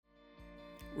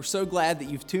We're so glad that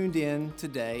you've tuned in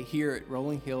today here at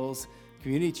Rolling Hills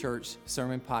Community Church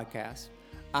Sermon Podcast.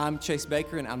 I'm Chase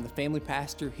Baker, and I'm the family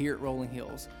pastor here at Rolling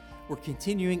Hills. We're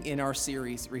continuing in our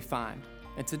series, Refined.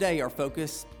 And today our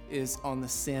focus is on the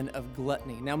sin of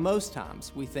gluttony. Now, most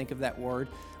times we think of that word,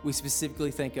 we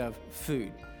specifically think of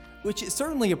food, which it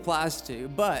certainly applies to,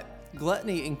 but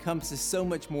gluttony encompasses so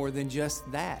much more than just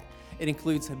that. It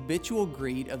includes habitual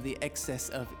greed of the excess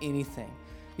of anything.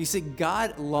 You see,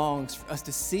 God longs for us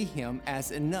to see Him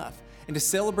as enough and to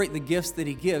celebrate the gifts that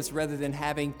He gives rather than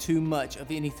having too much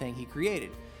of anything He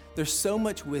created. There's so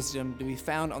much wisdom to be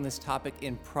found on this topic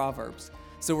in Proverbs.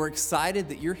 So we're excited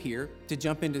that you're here to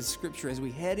jump into Scripture as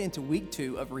we head into week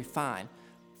 2 of Refine.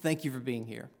 Thank you for being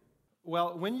here.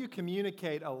 Well, when you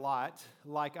communicate a lot,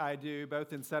 like I do,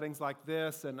 both in settings like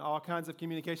this and all kinds of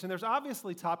communication, there's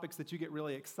obviously topics that you get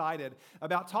really excited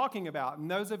about talking about. And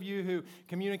those of you who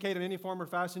communicate in any form or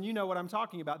fashion, you know what I'm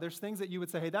talking about. There's things that you would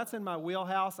say, hey, that's in my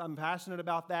wheelhouse. I'm passionate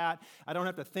about that. I don't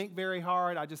have to think very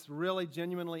hard. I just really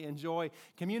genuinely enjoy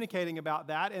communicating about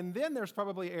that. And then there's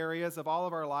probably areas of all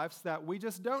of our lives that we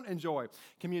just don't enjoy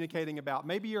communicating about.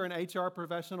 Maybe you're an HR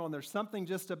professional and there's something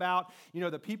just about,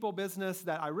 the people business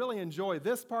that I really enjoy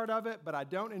this part of it, but I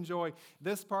don't enjoy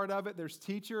this part of it. There's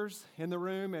teachers in the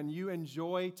room and you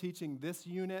enjoy teaching this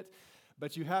unit,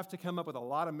 but you have to come up with a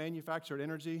lot of manufactured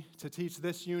energy to teach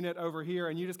this unit over here,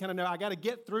 and you just kind of know, I got to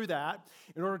get through that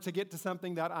in order to get to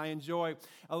something that I enjoy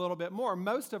a little bit more.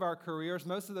 Most of our careers,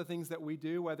 most of the things that we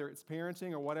do, whether it's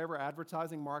parenting or whatever,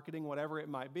 advertising, marketing, whatever it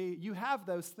might be, you have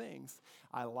those things.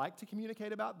 I like to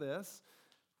communicate about this.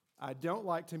 I don't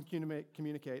like to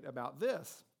communicate about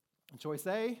this. Choice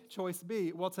A, choice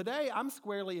B. Well, today I'm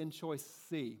squarely in choice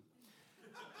C.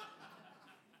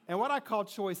 And what I call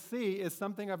choice C is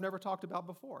something I've never talked about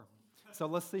before. So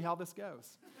let's see how this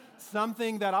goes.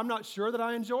 Something that I'm not sure that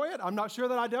I enjoy it. I'm not sure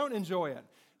that I don't enjoy it.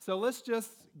 So let's just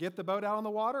get the boat out on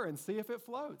the water and see if it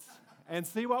floats and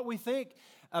see what we think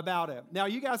about it. Now,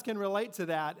 you guys can relate to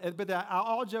that, but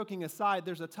all joking aside,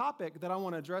 there's a topic that I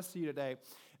want to address to you today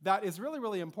that is really,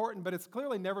 really important, but it's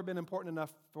clearly never been important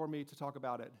enough for me to talk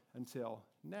about it until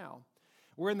now.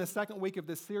 We're in the second week of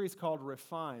this series called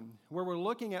Refine, where we're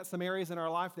looking at some areas in our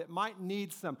life that might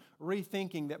need some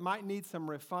rethinking, that might need some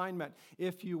refinement,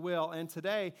 if you will. And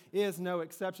today is no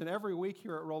exception. Every week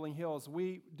here at Rolling Hills,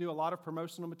 we do a lot of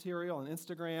promotional material on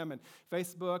Instagram and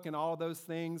Facebook and all those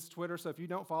things, Twitter. So if you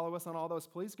don't follow us on all those,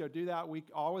 please go do that. We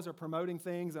always are promoting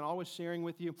things and always sharing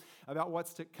with you about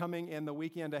what's coming in the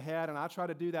weekend ahead. And I try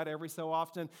to do that every so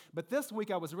often. But this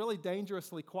week I was really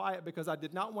dangerously quiet because I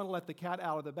did not want to let the cat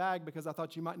out of the bag because I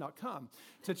thought you might not come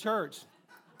to church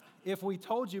if we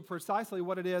told you precisely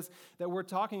what it is that we're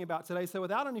talking about today. So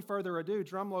without any further ado,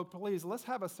 drum roll please, let's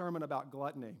have a sermon about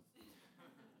gluttony.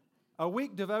 A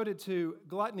week devoted to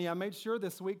gluttony. I made sure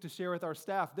this week to share with our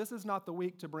staff, this is not the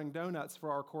week to bring donuts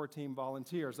for our core team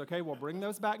volunteers. Okay, we'll bring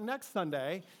those back next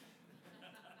Sunday.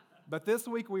 But this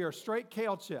week we are straight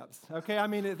kale chips. Okay,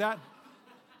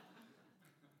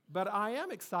 But I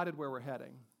am excited where we're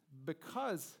heading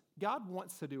because God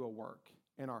wants to do a work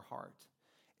in our heart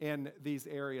in these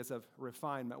areas of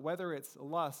refinement, whether it's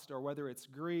lust or whether it's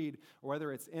greed or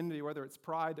whether it's envy, whether it's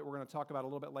pride that we're going to talk about a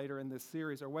little bit later in this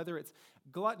series, or whether it's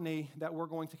gluttony that we're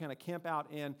going to kind of camp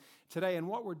out in today. And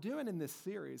what we're doing in this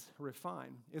series,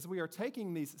 Refine, is we are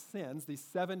taking these sins, these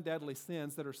 7 deadly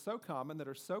sins that are so common, that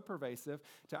are so pervasive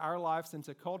to our lives and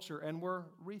to culture, and we're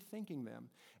rethinking them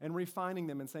and refining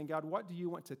them and saying, God, what do you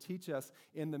want to teach us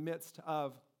in the midst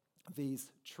of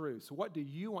these truths? What do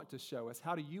you want to show us?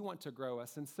 How do you want to grow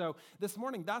us? And so this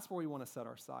morning, that's where we want to set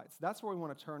our sights. That's where we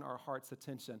want to turn our heart's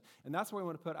attention. And that's where we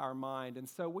want to put our mind. And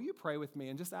so will you pray with me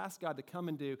and just ask God to come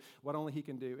and do what only He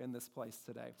can do in this place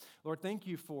today? Lord, thank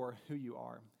you for who you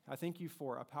are. I thank you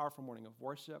for a powerful morning of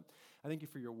worship. I thank you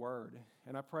for your word.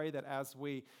 And I pray that as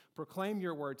we proclaim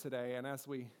your word today and as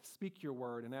we speak your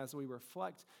word and as we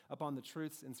reflect upon the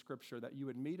truths in Scripture, that you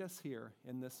would meet us here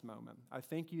in this moment. I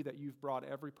thank you that you've brought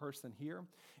every person here.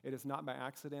 It is not by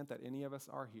accident that any of us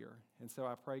are here. And so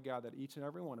I pray, God, that each and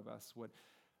every one of us would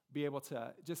be able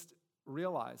to just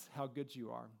realize how good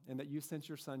you are and that you sent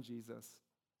your son Jesus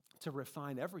to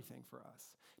refine everything for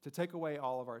us, to take away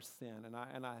all of our sin.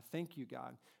 And I thank you,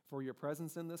 God, for your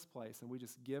presence in this place. And we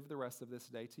just give the rest of this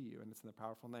day to you. And it's in the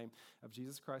powerful name of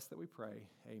Jesus Christ that we pray.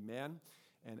 Amen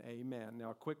and amen. Now,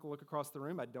 a quick look across the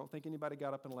room. I don't think anybody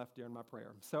got up and left during my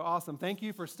prayer. So awesome. Thank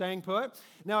you for staying put.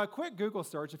 Now, a quick Google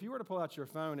search. If you were to pull out your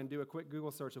phone and do a quick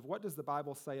Google search of what does the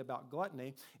Bible say about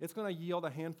gluttony, it's going to yield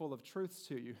a handful of truths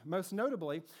to you. Most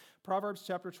notably, Proverbs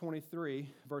chapter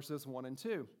 23, verses 1 and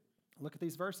 2. Look at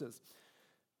these verses.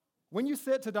 When you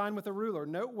sit to dine with a ruler,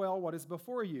 note well what is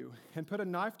before you, and put a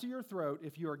knife to your throat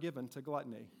if you are given to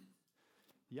gluttony.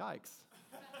 Yikes.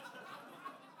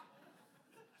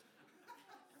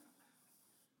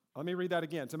 Let me read that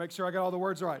again to make sure I got all the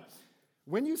words right.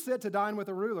 When you sit to dine with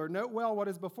a ruler, note well what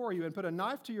is before you, and put a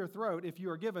knife to your throat if you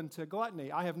are given to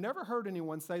gluttony. I have never heard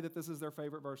anyone say that this is their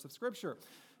favorite verse of Scripture.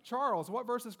 Charles, what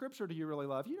verse of Scripture do you really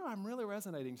love? You know, I'm really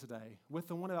resonating today with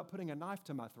the one about putting a knife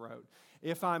to my throat.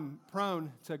 If I'm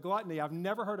prone to gluttony, I've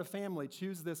never heard a family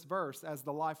choose this verse as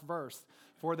the life verse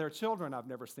for their children. I've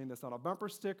never seen this on a bumper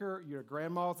sticker. Your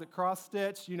grandmas at cross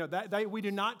stitch. You know, we do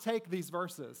not take these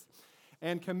verses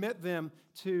and commit them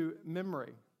to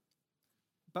memory.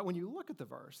 But when you look at the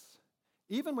verse,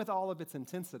 even with all of its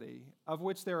intensity, of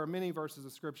which there are many verses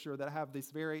of Scripture that have these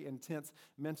very intense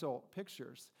mental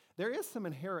pictures, there is some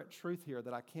inherent truth here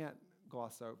that I can't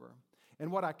gloss over.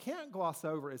 And what I can't gloss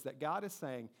over is that God is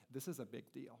saying, this is a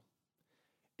big deal.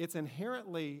 It's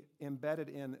inherently embedded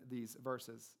in these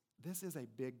verses. This is a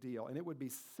big deal, and it would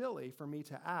be silly for me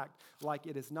to act like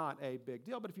it is not a big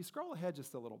deal. But if you scroll ahead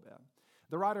just a little bit,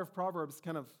 the writer of Proverbs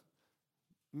kind of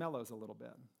mellows a little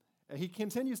bit. He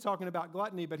continues talking about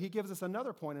gluttony, but he gives us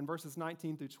another point in verses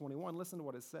 19 through 21. Listen to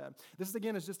what is said. This,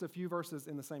 again, is just a few verses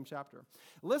in the same chapter.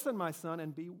 Listen, my son,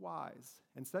 and be wise,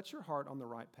 and set your heart on the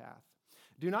right path.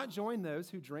 Do not join those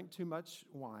who drink too much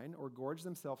wine or gorge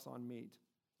themselves on meat.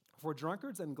 For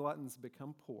drunkards and gluttons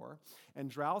become poor,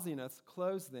 and drowsiness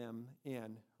clothes them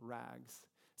in rags.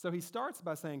 So he starts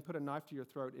by saying, put a knife to your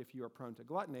throat if you are prone to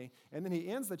gluttony. And then he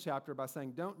ends the chapter by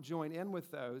saying, don't join in with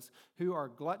those who are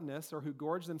gluttonous or who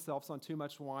gorge themselves on too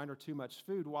much wine or too much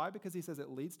food. Why? Because he says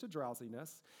it leads to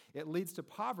drowsiness. It leads to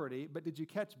poverty. But did you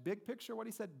catch big picture what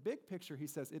he said? Big picture, he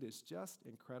says, it is just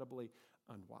incredibly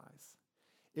unwise.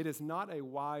 It is not a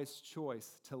wise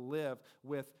choice to live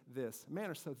with this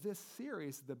manner. So this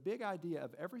series, the big idea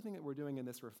of everything that we're doing in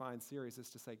this refined series is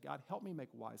to say, God, help me make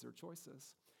wiser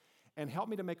choices. And help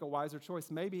me to make a wiser choice,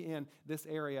 maybe in this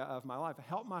area of my life.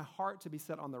 Help my heart to be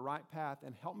set on the right path,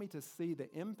 and help me to see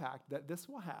the impact that this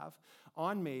will have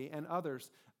on me and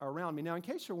others around me. Now, in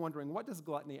case you're wondering, what does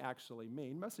gluttony actually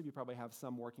mean? Most of you probably have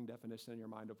some working definition in your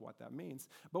mind of what that means.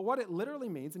 But what it literally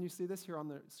means, and you see this here on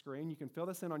the screen, you can fill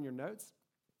this in on your notes.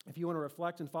 If you want to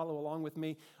reflect and follow along with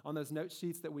me on those note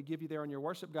sheets that we give you there on your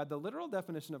worship guide, the literal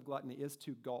definition of gluttony is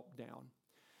to gulp down.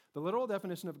 The literal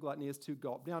definition of gluttony is to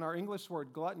gulp down. Our English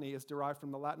word gluttony is derived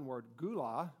from the Latin word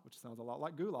gula, which sounds a lot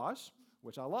like goulash,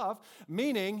 which I love,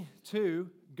 meaning to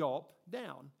gulp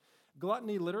down.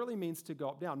 Gluttony literally means to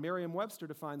gulp down. Merriam-Webster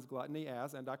defines gluttony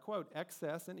as, and I quote,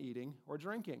 excess in eating or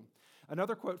drinking.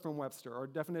 Another quote from Webster, or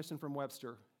definition from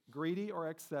Webster, greedy or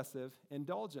excessive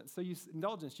indulgence. So you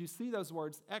see those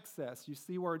words excess, you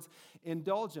see words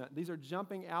indulgent. These are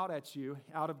jumping out at you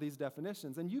out of these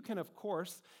definitions. And you can, of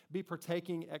course, be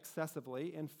partaking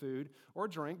excessively in food or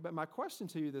drink. But my question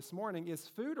to you this morning is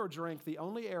food or drink the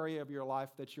only area of your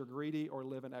life that you're greedy or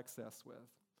live in excess with?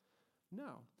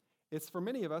 No. It's for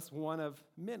many of us one of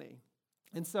many.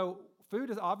 And so food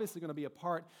is obviously going to be a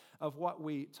part of what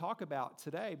we talk about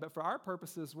today, but for our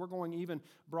purposes, we're going even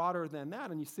broader than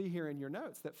that. And you see here in your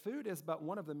notes that food is but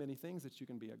one of the many things that you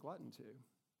can be a glutton to.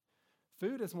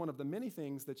 Food is one of the many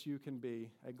things that you can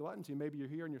be a glutton to. Maybe you're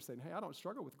here and you're saying, hey, I don't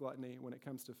struggle with gluttony when it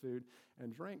comes to food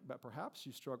and drink, but perhaps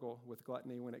you struggle with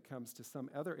gluttony when it comes to some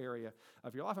other area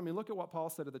of your life. I mean, look at what Paul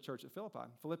said to the church at Philippi,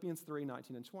 Philippians 3,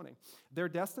 19 and 20. Their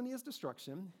destiny is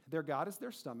destruction, their God is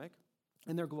their stomach,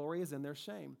 and their glory is in their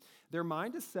shame. Their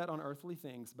mind is set on earthly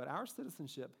things, but our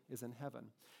citizenship is in heaven.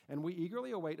 And we eagerly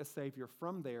await a Savior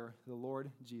from there, the Lord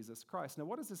Jesus Christ. Now,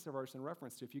 what is this verse in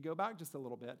reference to? If you go back just a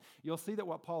little bit, you'll see that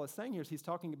what Paul is saying here is he's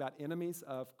talking about enemies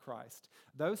of Christ.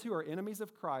 Those who are enemies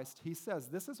of Christ, he says,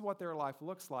 this is what their life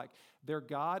looks like. Their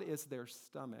God is their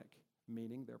stomach,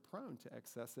 meaning they're prone to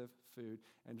excessive food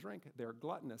and drink. They're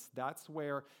gluttonous. That's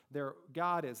where their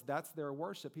God is. That's their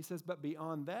worship. He says, but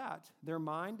beyond that, their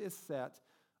mind is set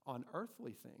on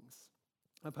earthly things,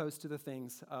 opposed to the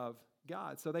things of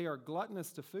God. So they are gluttonous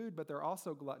to food, but they're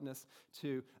also gluttonous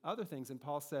to other things. And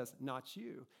Paul says, not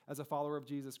you. As a follower of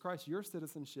Jesus Christ, your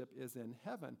citizenship is in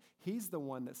heaven. He's the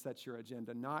one that sets your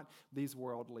agenda, not these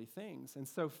worldly things. And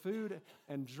so food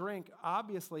and drink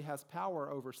obviously has power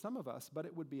over some of us, but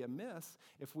it would be amiss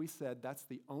if we said that's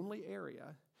the only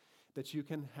area that you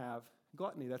can have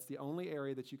gluttony. That's the only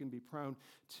area that you can be prone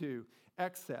to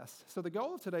excess. So the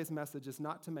goal of today's message is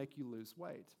not to make you lose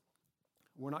weight.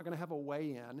 We're not going to have a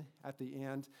weigh-in at the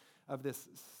end of this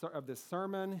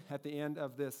sermon, at the end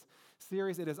of this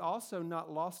series. It is also not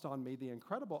lost on me the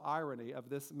incredible irony of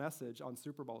this message on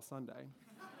Super Bowl Sunday.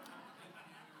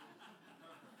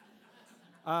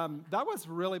 That was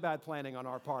really bad planning on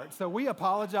our part. So we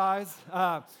apologize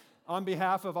on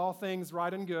behalf of all things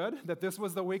right and good that this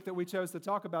was the week that we chose to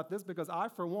talk about this, because I,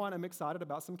 for one, am excited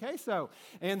about some queso.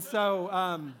 And so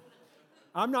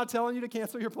I'm not telling you to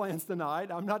cancel your plans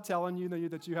tonight. I'm not telling you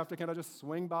that you have to kind of just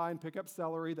swing by and pick up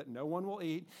celery that no one will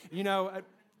eat.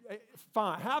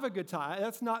 Fine, have a good time.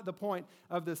 That's not the point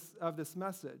of this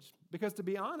message. Because to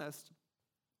be honest,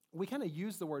 we kind of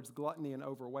use the words gluttony and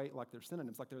overweight like they're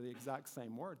synonyms, like they're the exact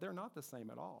same word. They're not the same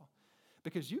at all.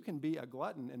 Because you can be a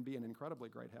glutton and be in incredibly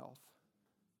great health.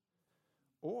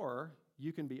 Or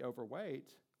you can be overweight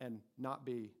and not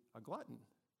be a glutton.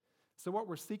 So what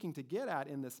we're seeking to get at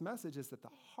in this message is that the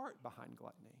heart behind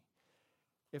gluttony.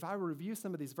 If I review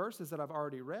some of these verses that I've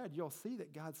already read, you'll see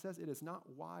that God says it is not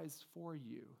wise for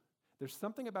you. There's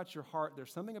something about your heart,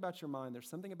 there's something about your mind, there's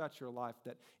something about your life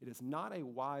that it is not a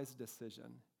wise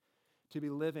decision to be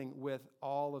living with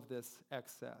all of this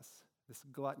excess, this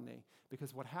gluttony.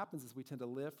 Because what happens is we tend to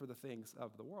live for the things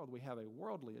of the world. We have a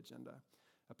worldly agenda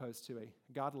opposed to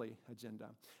a godly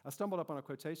agenda. I stumbled up on a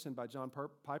quotation by John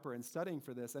Piper in studying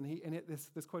for this, and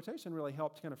this quotation really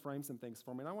helped kind of frame some things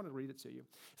for me, and I want to read it to you.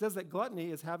 It says that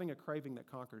gluttony is having a craving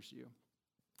that conquers you.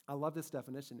 I love this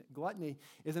definition. Gluttony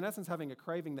is, in essence, having a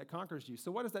craving that conquers you.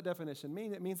 So what does that definition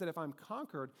mean? It means that if I'm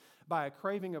conquered by a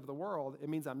craving of the world, it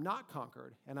means I'm not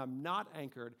conquered, and I'm not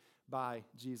anchored by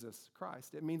Jesus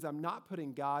Christ. It means I'm not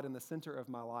putting God in the center of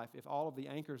my life if all of the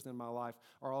anchors in my life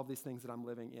are all of these things that I'm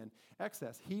living in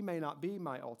excess. He may not be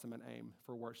my ultimate aim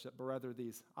for worship, but rather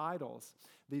these idols,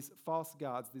 these false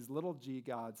gods, these little g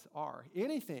gods are.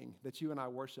 Anything that you and I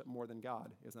worship more than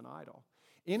God is an idol.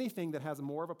 Anything that has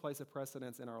more of a place of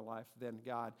precedence in our life than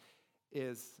God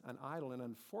is an idol. And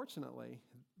unfortunately,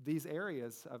 these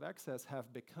areas of excess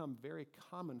have become very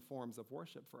common forms of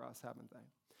worship for us, haven't they?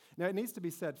 Now, it needs to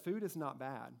be said, food is not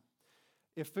bad.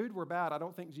 If food were bad, I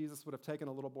don't think Jesus would have taken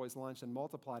a little boy's lunch and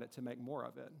multiplied it to make more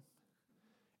of it.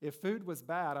 If food was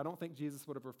bad, I don't think Jesus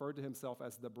would have referred to himself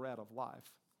as the bread of life.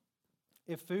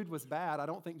 If food was bad, I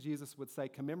don't think Jesus would say,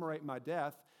 commemorate my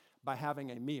death by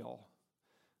having a meal.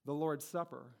 The Lord's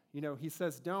Supper. He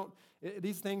says,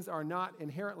 these things are not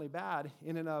inherently bad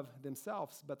in and of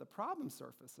themselves, but the problem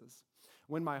surfaces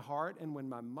when my heart and when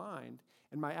my mind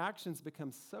and my actions become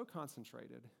so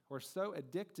concentrated or so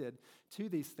addicted to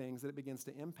these things that it begins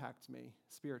to impact me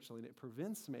spiritually, and it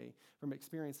prevents me from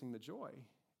experiencing the joy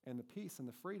and the peace and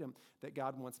the freedom that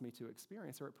God wants me to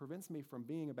experience, or it prevents me from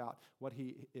being about what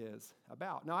he is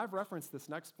about. Now, I've referenced this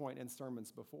next point in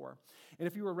sermons before, and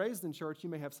if you were raised in church, you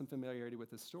may have some familiarity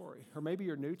with this story, or maybe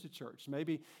you're new to church,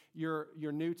 maybe you're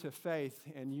new to faith,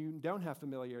 and you don't have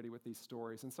familiarity with these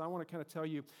stories, and so I want to kind of tell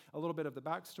you a little bit of the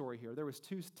backstory here. There was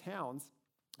two towns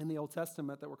in the Old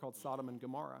Testament that were called Sodom and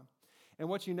Gomorrah. And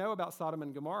what you know about Sodom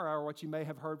and Gomorrah, or what you may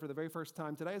have heard for the very first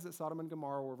time today, is that Sodom and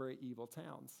Gomorrah were very evil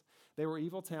towns. They were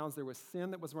evil towns. There was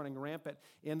sin that was running rampant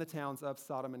in the towns of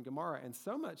Sodom and Gomorrah, and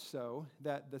so much so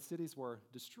that the cities were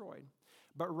destroyed.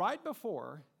 But right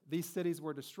before these cities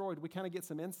were destroyed, we kind of get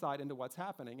some insight into what's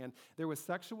happening. And there was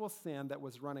sexual sin that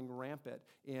was running rampant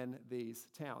in these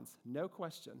towns. No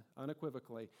question,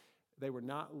 unequivocally, they were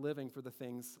not living for the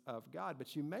things of God.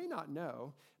 But you may not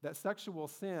know that sexual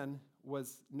sin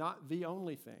was not the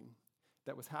only thing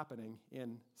that was happening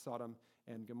in Sodom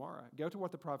and Gomorrah. Go to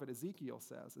what the prophet Ezekiel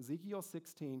says. Ezekiel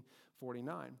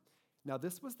 16:49. Now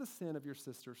this was the sin of your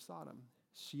sister Sodom.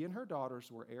 She and her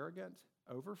daughters were arrogant,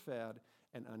 overfed,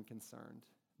 and unconcerned.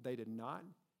 They did not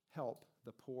help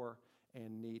the poor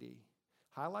and needy.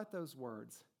 Highlight those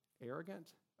words: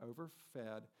 arrogant,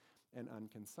 overfed, and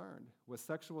unconcerned. Was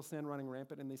sexual sin running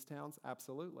rampant in these towns?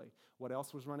 Absolutely. What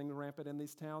else was running rampant in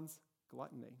these towns?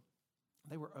 Gluttony.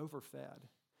 They were overfed.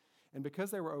 And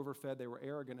because they were overfed, they were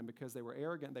arrogant. And because they were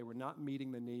arrogant, they were not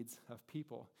meeting the needs of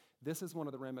people. This is one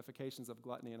of the ramifications of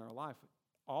gluttony in our life.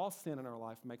 All sin in our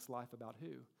life makes life about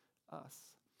who? Us.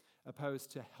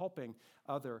 Opposed to helping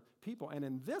other people. And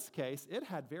in this case, it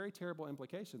had very terrible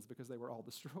implications because they were all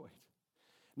destroyed.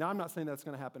 Now, I'm not saying that's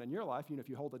going to happen in your life. If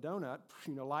you hold a donut,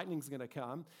 lightning's going to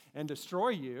come and destroy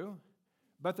you.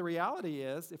 But the reality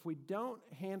is, if we don't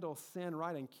handle sin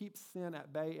right and keep sin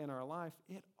at bay in our life,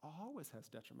 it always has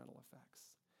detrimental effects.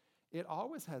 It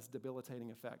always has debilitating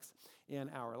effects in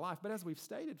our life. But as we've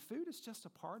stated, food is just a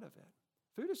part of it.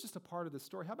 Food is just a part of the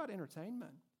story. How about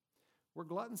entertainment? We're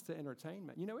gluttons to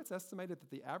entertainment. It's estimated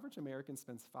that the average American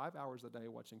spends 5 hours a day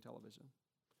watching television.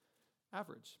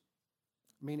 Average.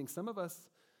 Meaning some of us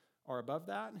are above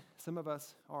that, some of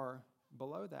us are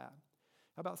below that.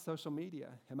 How about social media?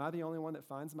 Am I the only one that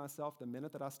finds myself the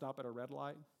minute that I stop at a red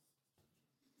light?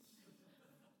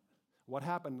 What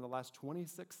happened in the last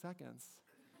 26 seconds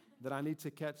that I need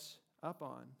to catch up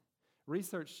on.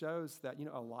 Research shows that,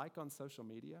 a like on social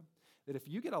media, that if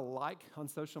you get a like on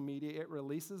social media, it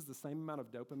releases the same amount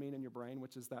of dopamine in your brain,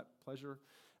 which is that pleasure,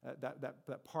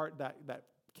 that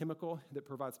chemical that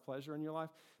provides pleasure in your life.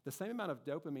 The same amount of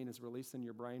dopamine is released in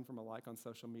your brain from a like on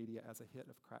social media as a hit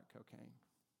of crack cocaine.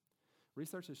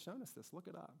 Research has shown us this. Look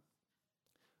it up.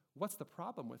 What's the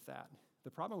problem with that?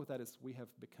 The problem with that is we have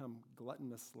become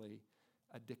gluttonously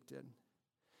addicted.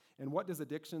 And what does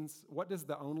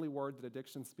the only word that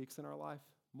addiction speaks in our life?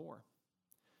 More.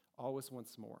 Always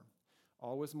wants more.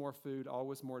 Always more food,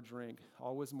 always more drink,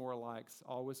 always more likes,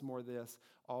 always more this,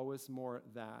 always more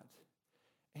that.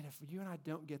 And if you and I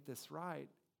don't get this right,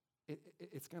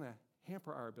 it's going to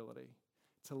hamper our ability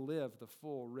to live the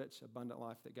full, rich, abundant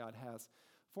life that God has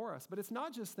for us. But it's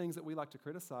not just things that we like to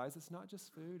criticize. It's not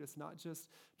just food. It's not just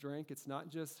drink. It's not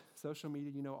just social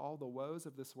media, all the woes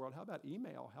of this world. How about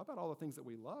email? How about all the things that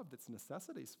we love that's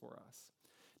necessities for us?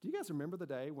 Do you guys remember the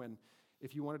day when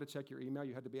if you wanted to check your email,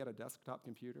 you had to be at a desktop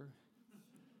computer?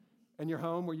 In your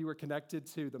home where you were connected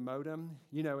to the modem,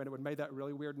 and it would make that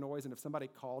really weird noise, and if somebody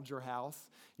called your house,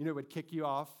 it would kick you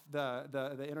off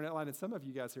the internet line. And some of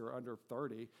you guys who are under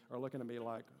 30 are looking at me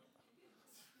like,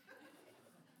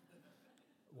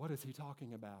 what is he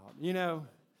talking about?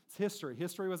 It's history.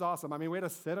 History was awesome. We had to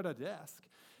sit at a desk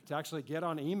to actually get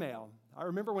on email. I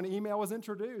remember when email was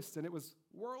introduced, and it was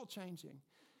world-changing.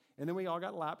 And then we all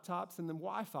got laptops, and then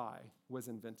Wi-Fi was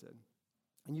invented.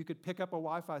 And you could pick up a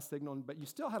Wi-Fi signal, but you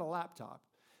still had a laptop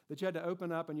that you had to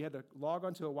open up, and you had to log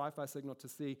onto a Wi-Fi signal to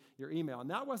see your email. And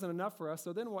that wasn't enough for us,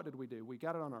 so then what did? We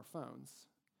got it on our phones.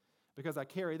 Because I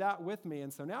carry that with me,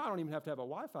 and so now I don't even have to have a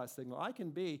Wi-Fi signal. I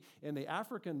can be in the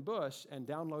African bush and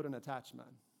download an attachment.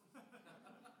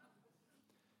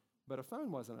 But a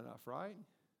phone wasn't enough, right?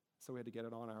 So we had to get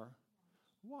it on our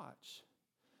watch.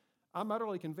 I'm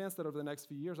utterly convinced that over the next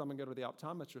few years, I'm going to go to the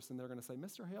optometrist, and they're going to say,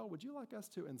 Mr. Hale, would you like us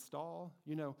to install,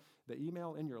 the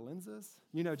email in your lenses?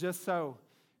 Just so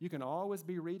you can always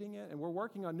be reading it. And we're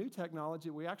working on new technology.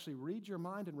 We actually read your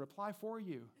mind and reply for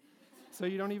you. So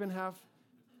you don't even have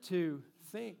to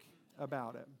think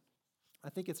about it. I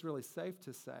think it's really safe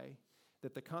to say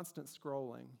that the constant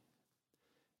scrolling,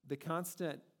 the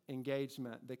constant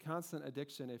engagement, the constant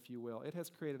addiction, if you will, it has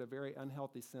created a very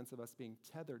unhealthy sense of us being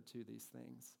tethered to these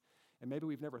things. And maybe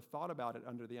we've never thought about it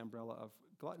under the umbrella of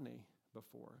gluttony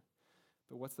before.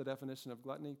 But what's the definition of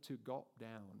gluttony? To gulp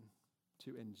down,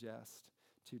 to ingest,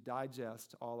 to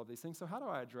digest all of these things. So how do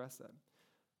I address it?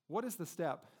 What is the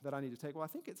step that I need to take? Well, I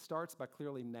think it starts by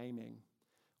clearly naming,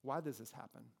 why does this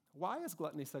happen? Why is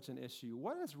gluttony such an issue?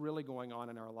 What is really going on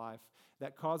in our life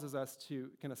that causes us to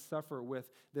kind of suffer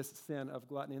with this sin of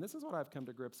gluttony? And this is what I've come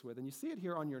to grips with. And you see it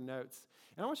here on your notes.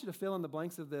 And I want you to fill in the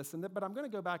blanks of this. But I'm going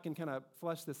to go back and kind of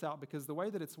flesh this out because the way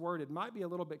that it's worded might be a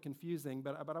little bit confusing,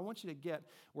 but I want you to get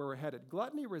where we're headed.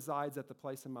 Gluttony resides at the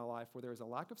place in my life where there is a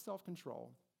lack of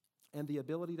self-control and the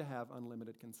ability to have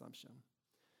unlimited consumption.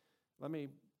 Let me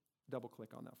double click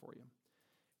on that for you.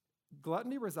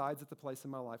 Gluttony resides at the place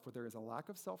in my life where there is a lack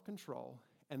of self-control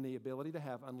and the ability to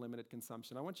have unlimited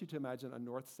consumption. I want you to imagine a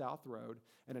north-south road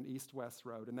and an east-west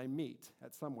road, and they meet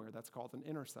at somewhere. That's called an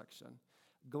intersection.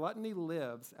 Gluttony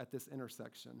lives at this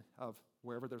intersection of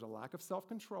wherever there's a lack of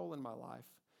self-control in my life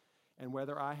and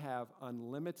whether I have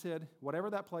unlimited, whatever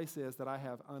that place is, that I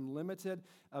have unlimited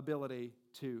ability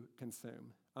to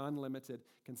consume, unlimited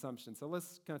consumption. So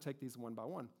let's kind of take these one by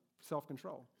one.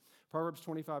 Self-control. Proverbs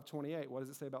 25:28, what does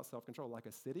it say about self-control? Like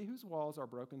a city whose walls are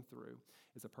broken through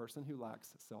is a person who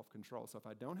lacks self-control. So if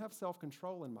I don't have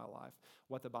self-control in my life,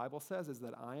 what the Bible says is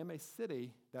that I am a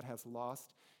city that has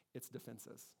lost its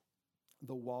defenses.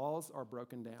 The walls are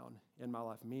broken down in my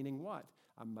life, meaning what?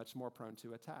 I'm much more prone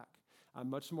to attack. I'm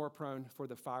much more prone for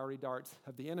the fiery darts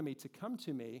of the enemy to come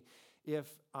to me if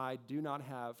I do not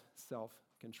have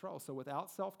self-control. So without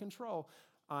self-control,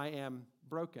 I am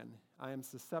broken. I am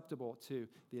susceptible to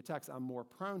the attacks. I'm more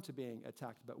prone to being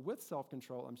attacked. But with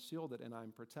self-control, I'm shielded and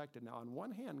I'm protected. Now, on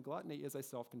one hand, gluttony is a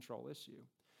self-control issue.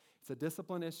 It's a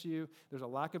discipline issue. There's a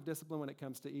lack of discipline when it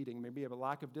comes to eating. Maybe you have a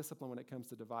lack of discipline when it comes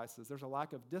to devices. There's a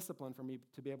lack of discipline for me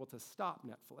to be able to stop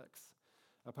Netflix,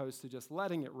 opposed to just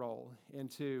letting it roll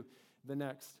into the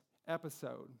next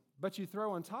episode. But you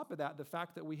throw on top of that the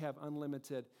fact that we have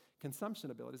unlimited consumption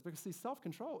abilities. Because, see,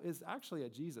 self-control is actually a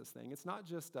Jesus thing. It's not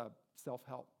just a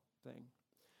self-help thing.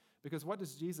 Because what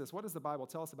does the Bible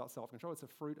tell us about self-control? It's a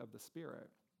fruit of the Spirit.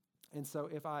 And so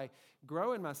if I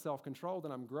grow in my self-control,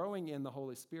 then I'm growing in the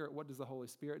Holy Spirit. What does the Holy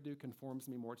Spirit do? Conforms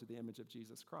me more to the image of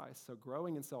Jesus Christ. So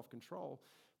growing in self-control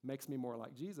makes me more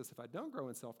like Jesus. If I don't grow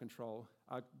in self-control,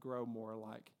 I grow more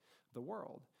like the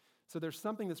world. So there's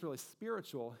something that's really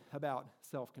spiritual about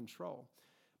self-control.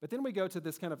 But then we go to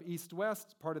this kind of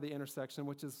east-west part of the intersection,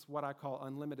 which is what I call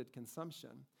unlimited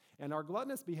consumption. And our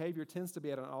gluttonous behavior tends to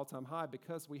be at an all-time high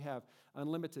because we have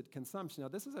unlimited consumption. Now,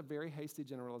 this is a very hasty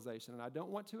generalization, and I don't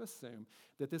want to assume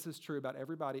that this is true about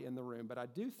everybody in the room, but I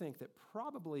do think that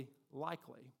probably,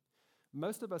 likely,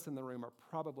 most of us in the room are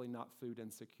probably not food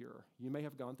insecure. You may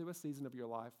have gone through a season of your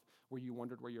life where you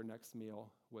wondered where your next meal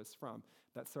was from.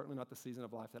 That's certainly not the season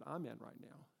of life that I'm in right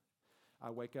now. I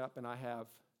wake up and I have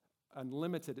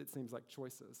unlimited, it seems like,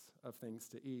 choices of things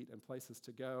to eat and places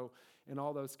to go and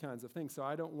all those kinds of things. So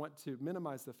I don't want to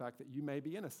minimize the fact that you may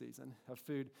be in a season of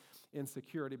food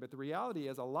insecurity, but the reality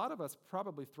is a lot of us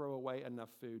probably throw away enough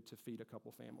food to feed a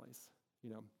couple families,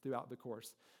 throughout the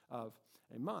course of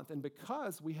a month. And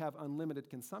because we have unlimited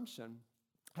consumption,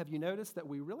 have you noticed that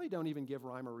we really don't even give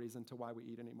rhyme or reason to why we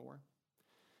eat anymore?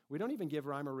 We don't even give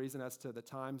rhyme or reason as to the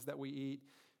times that we eat.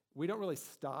 We don't really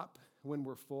stop when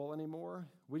we're full anymore.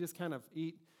 We just kind of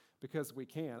eat because we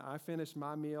can. I finish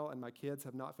my meal and my kids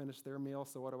have not finished their meal,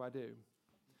 so what do?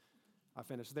 I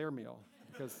finish their meal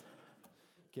because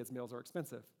kids' meals are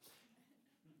expensive.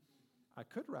 I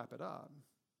could wrap it up.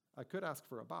 I could ask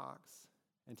for a box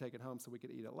and take it home so we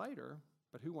could eat it later,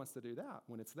 but who wants to do that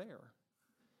when it's there?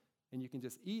 And you can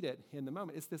just eat it in the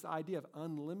moment. It's this idea of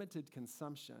unlimited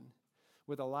consumption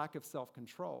with a lack of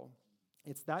self-control.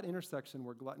 It's that intersection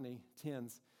where gluttony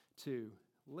tends to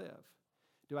live.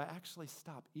 Do I actually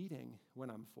stop eating when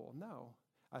I'm full? No.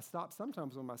 I stop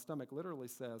sometimes when my stomach literally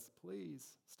says,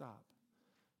 please stop.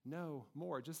 No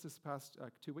more. Just this past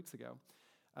 2 weeks ago,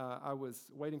 I was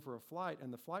waiting for a flight,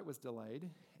 and the flight was delayed,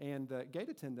 and the gate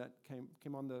attendant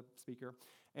came on the speaker,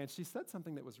 and she said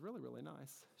something that was really, really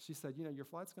nice. She said, your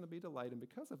flight's going to be delayed, and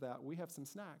because of that, we have some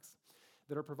snacks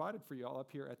that are provided for you all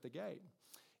up here at the gate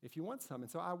if you want some.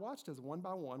 And so I watched as one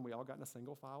by one, we all got in a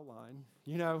single file line,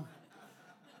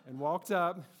 and walked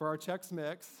up for our Chex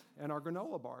Mix and our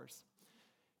granola bars.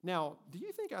 Now, do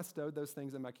you think I stowed those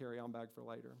things in my carry-on bag for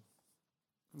later?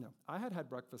 No. I had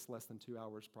breakfast less than 2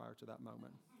 hours prior to that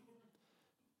moment.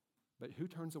 But who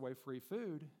turns away free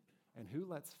food, and who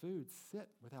lets food sit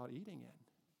without eating it?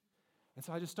 And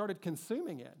so I just started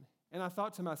consuming it. And I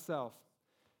thought to myself,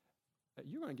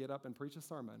 you're going to get up and preach a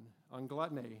sermon on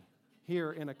gluttony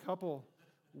here in a couple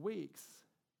weeks.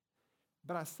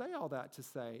 But I say all that to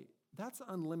say, that's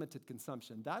unlimited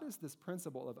consumption. That is this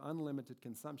principle of unlimited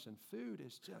consumption. Food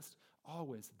is just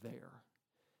always there.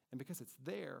 And because it's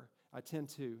there, I tend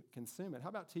to consume it. How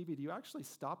about TV? Do you actually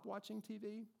stop watching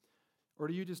TV? Or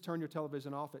do you just turn your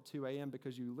television off at 2 a.m.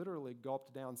 because you literally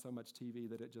gulped down so much TV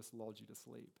that it just lulled you to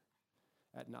sleep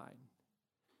at night?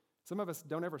 Some of us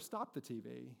don't ever stop the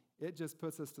TV. It just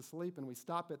puts us to sleep, and we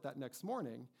stop it that next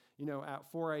morning,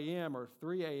 at 4 a.m. or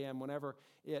 3 a.m., whenever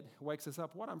it wakes us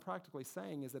up. What I'm practically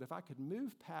saying is that if I could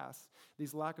move past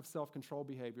these lack of self-control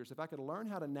behaviors, if I could learn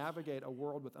how to navigate a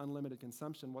world with unlimited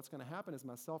consumption, what's going to happen is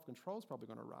my self-control is probably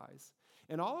going to rise.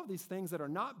 And all of these things that are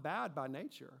not bad by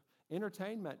nature,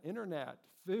 entertainment, internet,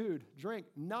 food, drink,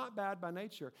 not bad by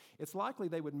nature, it's likely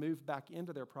they would move back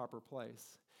into their proper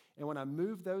place. And when I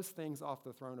move those things off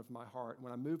the throne of my heart,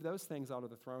 when I move those things off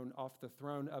the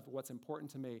throne of what's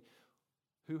important to me,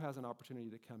 who has an opportunity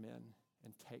to come in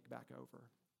and take back over?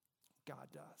 God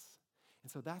does.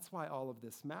 And so that's why all of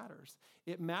this matters.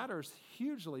 It matters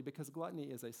hugely because gluttony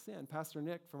is a sin. Pastor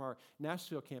Nick from our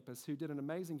Nashville campus, who did an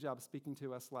amazing job speaking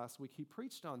to us last week, he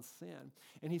preached on sin.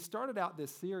 And he started out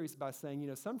this series by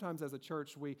saying, sometimes as a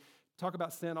church we talk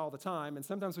about sin all the time, and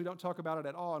sometimes we don't talk about it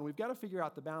at all, and we've got to figure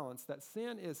out the balance, that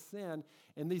sin is sin,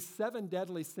 and these 7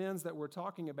 deadly sins that we're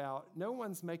talking about, no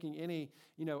one's making any,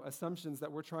 assumptions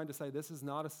that we're trying to say this is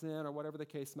not a sin or whatever the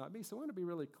case might be. So we want to be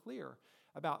really clear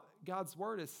about God's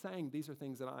word is saying these are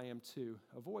things that I am to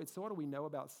avoid. So what do we know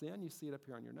about sin? You see it up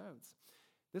here on your notes.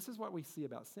 This is what we see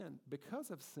about sin.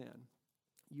 Because of sin,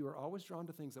 you are always drawn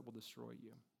to things that will destroy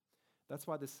you. That's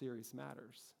why this series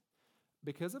matters.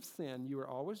 Because of sin, you are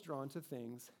always drawn to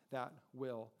things that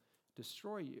will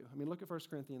destroy you. Look at 1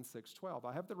 Corinthians 6:12.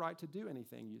 I have the right to do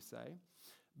anything, you say,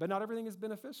 but not everything is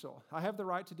beneficial. I have the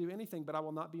right to do anything, but I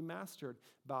will not be mastered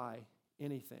by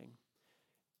anything.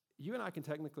 You and I can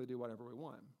technically do whatever we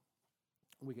want.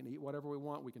 We can eat whatever we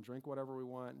want. We can drink whatever we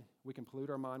want. We can pollute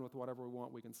our mind with whatever we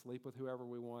want. We can sleep with whoever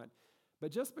we want.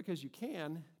 But just because you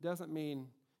can doesn't mean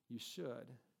you should.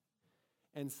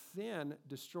 And sin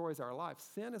destroys our life.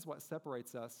 Sin is what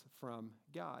separates us from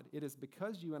God. It is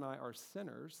because you and I are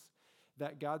sinners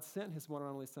that God sent his one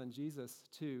and only son, Jesus,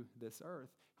 to this earth.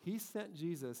 He sent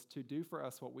Jesus to do for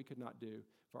us what we could not do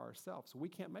for ourselves. We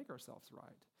can't make ourselves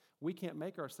right. We can't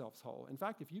make ourselves whole. In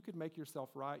fact, if you could make yourself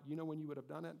right, you know when you would have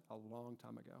done it? A long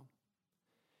time ago.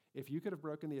 If you could have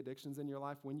broken the addictions in your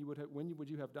life, when would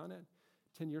you have done it?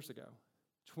 10 years ago,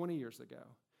 20 years ago.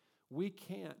 We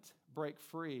can't break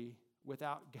free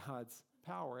without God's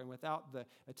power and without the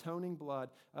atoning blood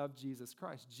of Jesus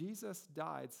Christ. Jesus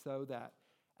died so that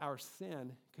our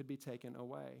sin could be taken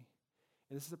away.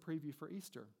 And this is a preview for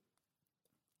Easter.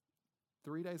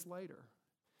 3 days later,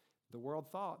 the world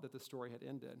thought that the story had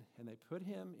ended, and they put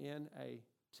him in a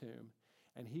tomb.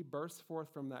 And he burst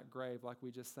forth from that grave like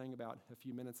we just sang about a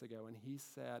few minutes ago, and he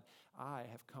said, I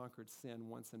have conquered sin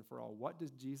once and for all. What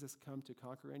did Jesus come to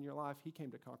conquer in your life? He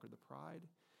came to conquer the pride.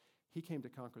 He came to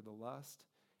conquer the lust.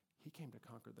 He came to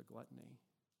conquer the gluttony.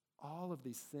 All of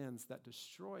these sins that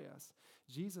destroy us,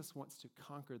 Jesus wants to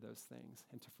conquer those things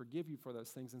and to forgive you for those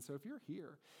things. And so if you're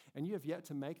here and you have yet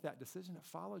to make that decision to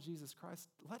follow Jesus Christ,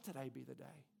 let today be the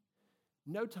day.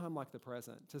 No time like the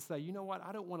present to say, you know what,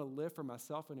 I don't want to live for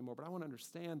myself anymore, but I want to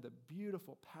understand the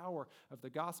beautiful power of the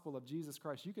gospel of Jesus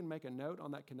Christ. You can make a note on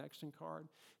that connection card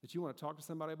that you want to talk to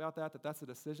somebody about that's a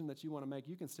decision that you want to make.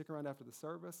 You can stick around after the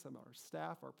service. Some of our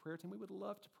staff, our prayer team, we would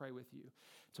love to pray with you,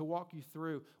 to walk you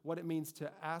through what it means to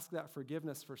ask that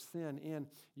forgiveness for sin in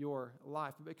your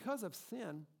life. But because of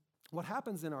sin, what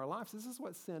happens in our lives, this is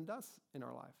what sin does in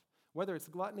our life. Whether it's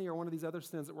gluttony or one of these other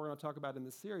sins that we're going to talk about in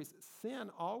this series, sin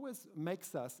always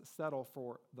makes us settle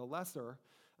for the lesser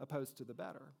opposed to the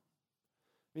better.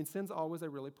 I mean, sin's always a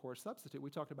really poor substitute. We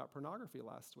talked about pornography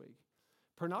last week.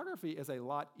 Pornography is a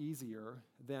lot easier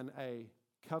than a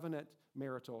covenant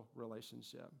marital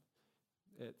relationship.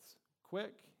 It's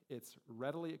quick, it's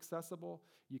readily accessible,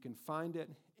 you can find it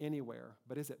anywhere.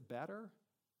 But is it better?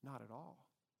 Not at all.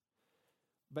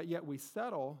 But yet we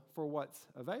settle for what's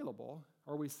available,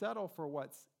 or we settle for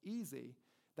what's easy.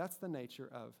 That's the nature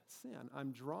of sin.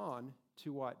 I'm drawn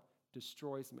to what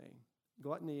destroys me.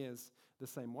 Gluttony is the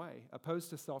same way.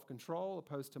 Opposed to self-control,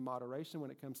 opposed to moderation when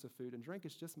it comes to food and drink,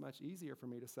 it's just much easier for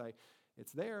me to say,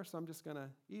 it's there, so I'm just going to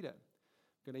eat it.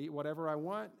 I'm going to eat whatever I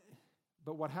want.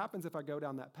 But what happens if I go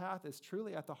down that path is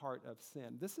truly at the heart of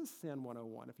sin. This is Sin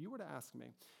 101. If you were to ask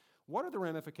me, what are the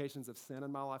ramifications of sin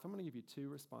in my life? I'm going to give you two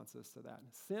responses to that.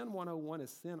 Sin 101 is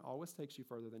sin always takes you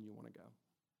further than you want to go.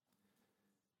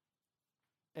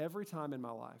 Every time in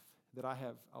my life that I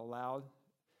have allowed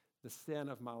the sin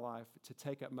of my life to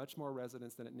take up much more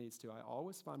residence than it needs to, I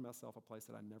always find myself a place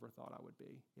that I never thought I would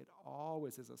be. It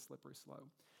always is a slippery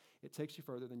slope. It takes you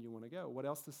further than you want to go. What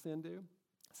else does sin do?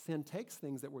 Sin takes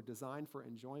things that were designed for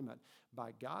enjoyment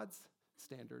by God's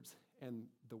standards, and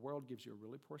the world gives you a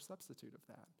really poor substitute of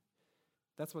that.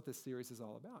 That's what this series is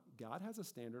all about. God has a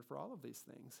standard for all of these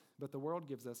things, but the world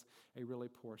gives us a really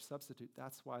poor substitute.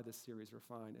 That's why this series,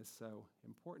 Refine, is so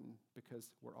important, because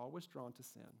we're always drawn to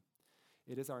sin.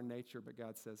 It is our nature, but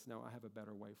God says, no, I have a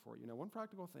better way for you. Now, one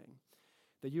practical thing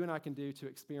that you and I can do to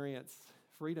experience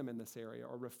freedom in this area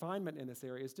or refinement in this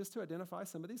area is just to identify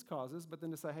some of these causes, but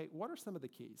then to say, hey, what are some of the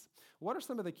keys? What are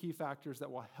some of the key factors that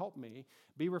will help me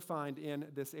be refined in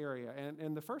this area?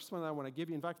 And the first one I want to give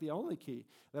you, in fact, the only key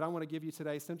that I want to give you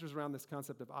today centers around this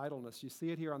concept of idleness. You see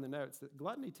it here on the notes, that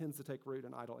gluttony tends to take root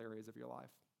in idle areas of your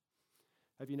life.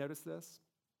 Have you noticed this?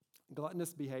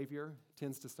 Gluttonous behavior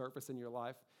tends to surface in your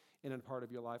life in a part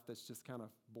of your life that's just kind of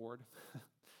bored.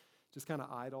 Just kind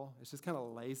of idle. It's just kind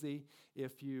of lazy,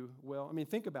 if you will. I mean,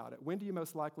 think about it. When do you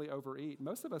most likely overeat?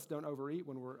 Most of us don't overeat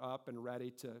when we're up and ready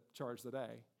to charge the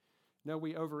day. No,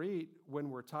 we overeat when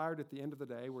we're tired at the end of the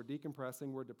day, we're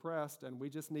decompressing, we're depressed, and we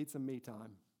just need some me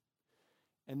time.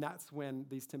 And that's when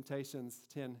these temptations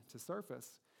tend to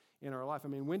surface in our life. I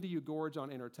mean, when do you gorge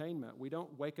on entertainment? We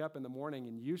don't wake up in the morning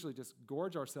and usually just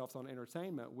gorge ourselves on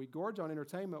entertainment. We gorge on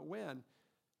entertainment when?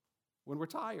 When we're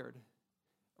tired,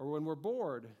 or when we're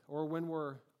bored, or when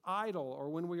we're idle, or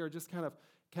when we are just kind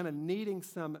of needing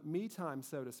some me time,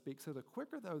 so to speak. So the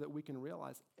quicker, though, that we can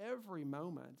realize every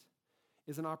moment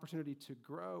is an opportunity to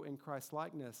grow in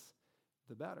Christ-likeness,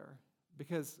 the better.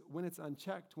 Because when it's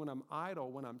unchecked, when I'm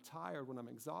idle, when I'm tired, when I'm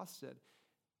exhausted,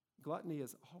 gluttony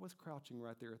is always crouching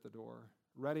right there at the door,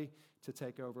 ready to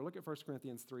take over. Look at 1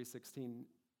 Corinthians 3:16.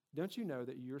 Don't you know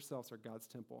that you yourselves are God's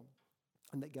temple,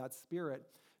 and that God's Spirit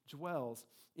dwells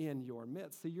in your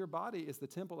midst? See, your body is the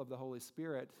temple of the Holy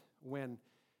Spirit. When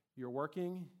you're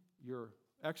working, you're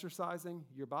exercising,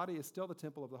 your body is still the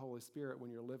temple of the Holy Spirit when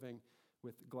you're living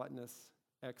with gluttonous,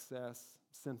 excess,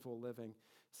 sinful living,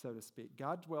 so to speak.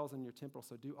 God dwells in your temple,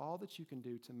 so do all that you can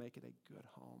do to make it a good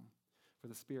home for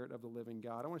the Spirit of the living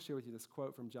God. I want to share with you this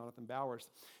quote from Jonathan Bowers.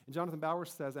 And Jonathan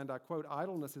Bowers says, and I quote,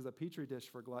 "Idleness is a petri dish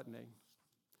for gluttony."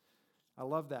 I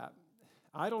love that.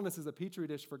 Idleness is a petri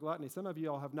dish for gluttony. Some of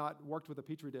you all have not worked with a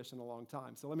petri dish in a long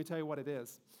time, so let me tell you what it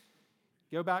is.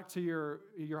 Go back to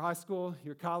your high school,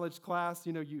 your college class.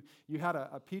 You had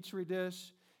a Petri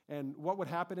dish, and what would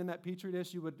happen in that Petri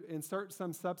dish? You would insert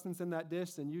some substance in that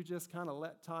dish, and you just kind of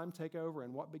let time take over,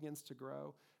 and what begins to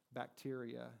grow?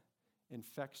 Bacteria,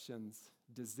 infections,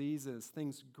 diseases.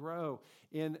 Things grow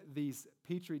in these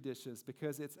Petri dishes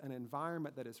because it's an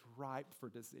environment that is ripe for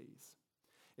disease.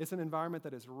 It's an environment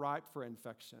that is ripe for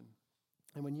infection.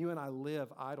 And when you and I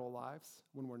live idle lives,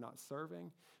 when we're not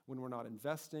serving, when we're not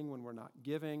investing, when we're not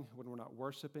giving, when we're not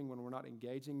worshiping, when we're not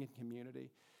engaging in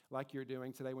community like you're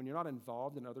doing today, when you're not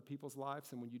involved in other people's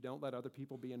lives, and when you don't let other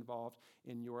people be involved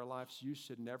in your lives, you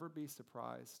should never be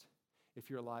surprised if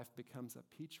your life becomes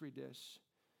a Petri dish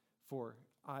for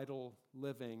idle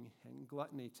living and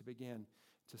gluttony to begin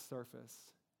to surface.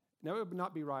 Now, it would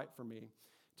not be right for me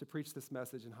to preach this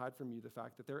message and hide from you the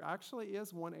fact that there actually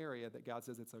is one area that God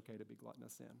says it's okay to be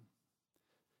gluttonous in.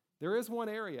 There is one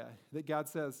area that God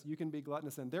says you can be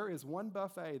gluttonous in. There is one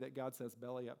buffet that God says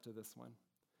belly up to this one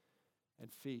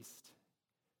and feast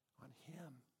on Him.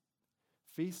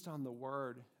 Feast on the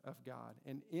Word of God.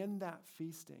 And in that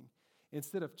feasting,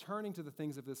 instead of turning to the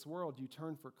things of this world, you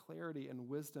turn for clarity and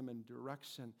wisdom and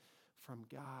direction from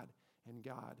God and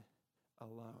God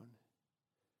alone.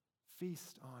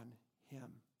 Feast on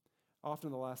Him.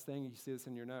 Often the last thing, you see this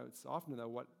in your notes, often though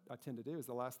what I tend to do is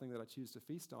the last thing that I choose to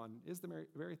feast on is the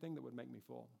very thing that would make me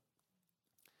full.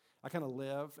 I kind of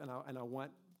live and I want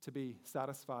to be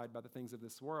satisfied by the things of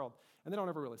this world, and they don't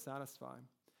ever really satisfy.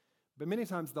 But many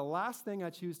times the last thing I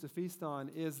choose to feast on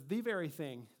is the very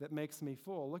thing that makes me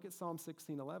full. Look at Psalm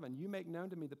 16:11. You make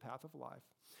known to me the path of life.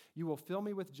 You will fill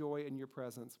me with joy in your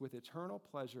presence, with eternal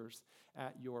pleasures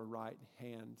at your right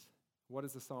hand. What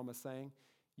is the psalmist saying?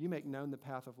 You make known the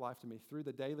path of life to me through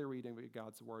the daily reading of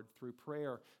God's word, through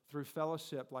prayer, through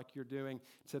fellowship like you're doing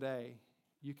today.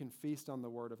 You can feast on the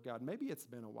word of God. Maybe it's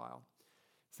been a while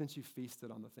since you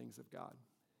feasted on the things of God.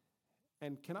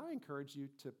 And can I encourage you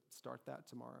to start that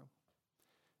tomorrow?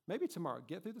 Maybe tomorrow,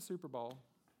 get through the Super Bowl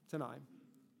tonight.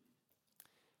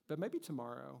 But maybe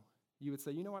tomorrow you would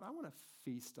say, you know what, I want to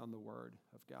feast on the word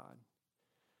of God.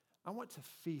 I want to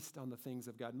feast on the things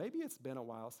of God. Maybe it's been a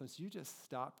while since you just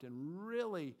stopped and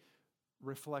really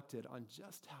reflected on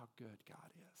just how good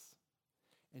God is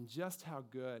and just how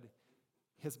good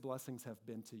His blessings have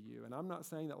been to you. And I'm not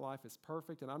saying that life is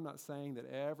perfect, and I'm not saying that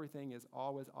everything is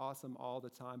always awesome all the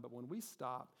time, but when we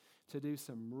stop to do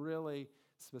some really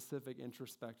specific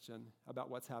introspection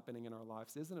about what's happening in our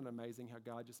lives, isn't it amazing how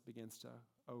God just begins to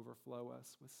overflow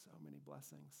us with so many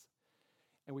blessings?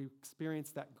 And we experience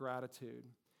that gratitude.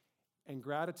 And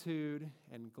gratitude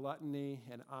and gluttony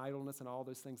and idleness and all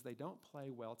those things, they don't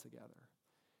play well together.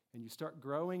 And you start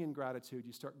growing in gratitude,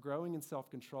 you start growing in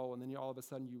self-control, and then all of a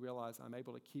sudden you realize I'm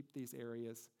able to keep these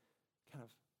areas kind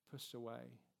of pushed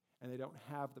away, and they don't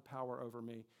have the power over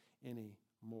me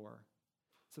anymore.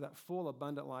 So that full,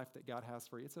 abundant life that God has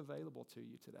for you, it's available to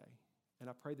you today. And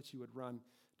I pray that you would run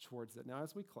towards it. Now,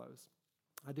 as we close,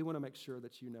 I do want to make sure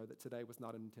that you know that today was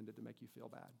not intended to make you feel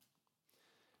bad.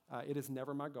 It is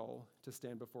never my goal to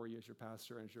stand before you as your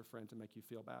pastor and as your friend to make you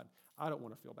feel bad. I don't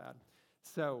want to feel bad.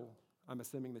 So I'm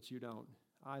assuming that you don't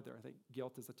either. I think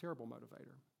guilt is a terrible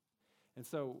motivator. And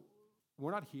so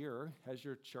we're not here as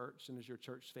your church and as your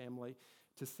church family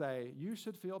to say, you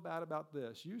should feel bad about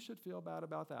this, you should feel bad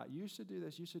about that, you should do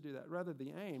this, you should do that. Rather,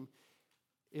 the aim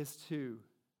is to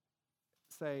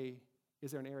say,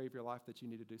 is there an area of your life that you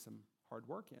need to do some hard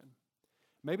work in?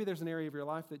 Maybe there's an area of your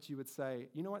life that you would say,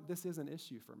 you know what, this is an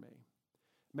issue for me.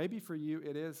 Maybe for you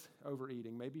it is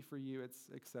overeating. Maybe for you it's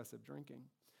excessive drinking.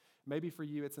 Maybe for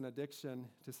you it's an addiction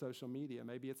to social media.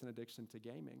 Maybe it's an addiction to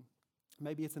gaming.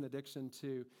 Maybe it's an addiction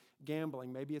to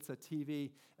gambling. Maybe it's a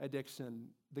TV addiction.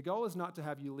 The goal is not to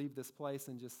have you leave this place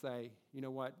and just say, you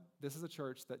know what, this is a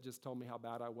church that just told me how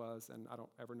bad I was and I don't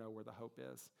ever know where the hope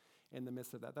is in the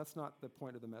midst of that. That's not the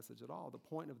point of the message at all. The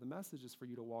point of the message is for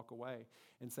you to walk away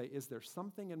and say, is there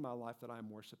something in my life that I'm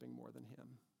worshiping more than Him?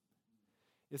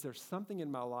 Is there something in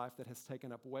my life that has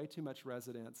taken up way too much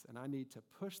residence and I need to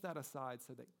push that aside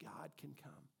so that God can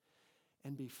come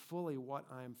and be fully what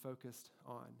I am focused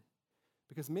on?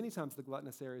 Because many times the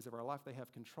gluttonous areas of our life, they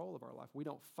have control of our life. We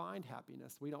don't find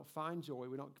happiness. We don't find joy.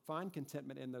 We don't find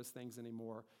contentment in those things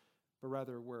anymore, but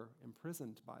rather we're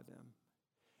imprisoned by them.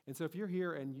 And so if you're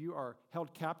here and you are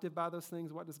held captive by those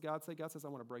things, what does God say? God says, I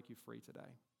want to break you free today.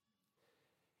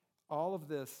 All of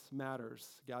this matters.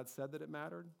 God said that it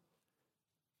mattered,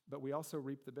 but we also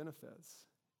reap the benefits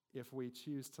if we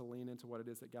choose to lean into what it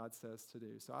is that God says to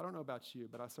do. So I don't know about you,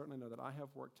 but I certainly know that I have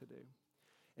work to do.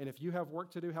 And if you have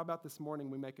work to do, how about this morning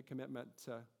we make a commitment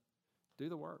to do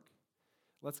the work?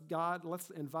 Let's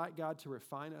invite God to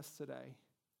refine us today,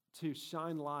 to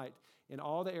shine light in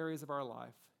all the areas of our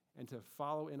life and to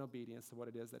follow in obedience to what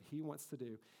it is that he wants to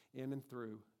do in and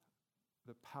through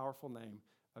the powerful name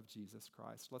of Jesus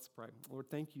Christ. Let's pray. Lord,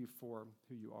 thank you for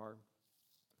who you are.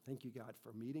 Thank you, God,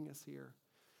 for meeting us here.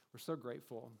 We're so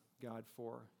grateful, God,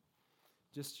 for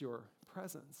just your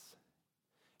presence.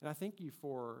 And I thank you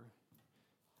for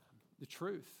the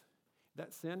truth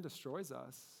that sin destroys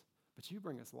us, but you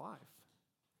bring us life.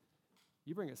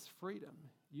 You bring us freedom.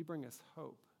 You bring us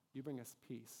hope. You bring us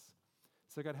peace.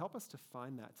 So God, help us to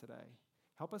find that today.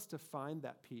 Help us to find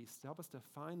that peace. Help us to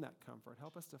find that comfort.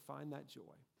 Help us to find that joy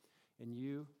in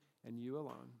you and you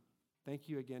alone. Thank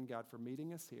you again, God, for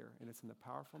meeting us here. And it's in the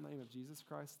powerful name of Jesus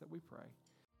Christ that we pray.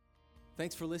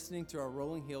 Thanks for listening to our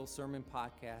Rolling Hills Sermon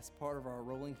Podcast, part of our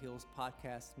Rolling Hills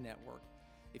Podcast Network.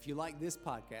 If you like this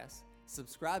podcast,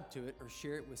 subscribe to it or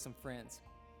share it with some friends.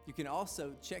 You can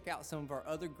also check out some of our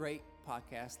other great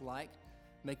podcasts like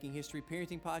Making History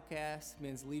Parenting Podcast,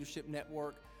 Men's Leadership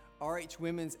Network, RH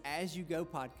Women's As You Go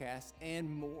podcast, and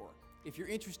more. If you're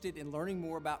interested in learning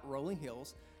more about Rolling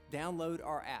Hills, download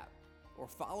our app or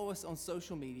follow us on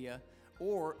social media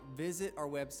or visit our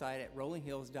website at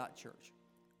rollinghills.church.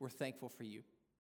 We're thankful for you.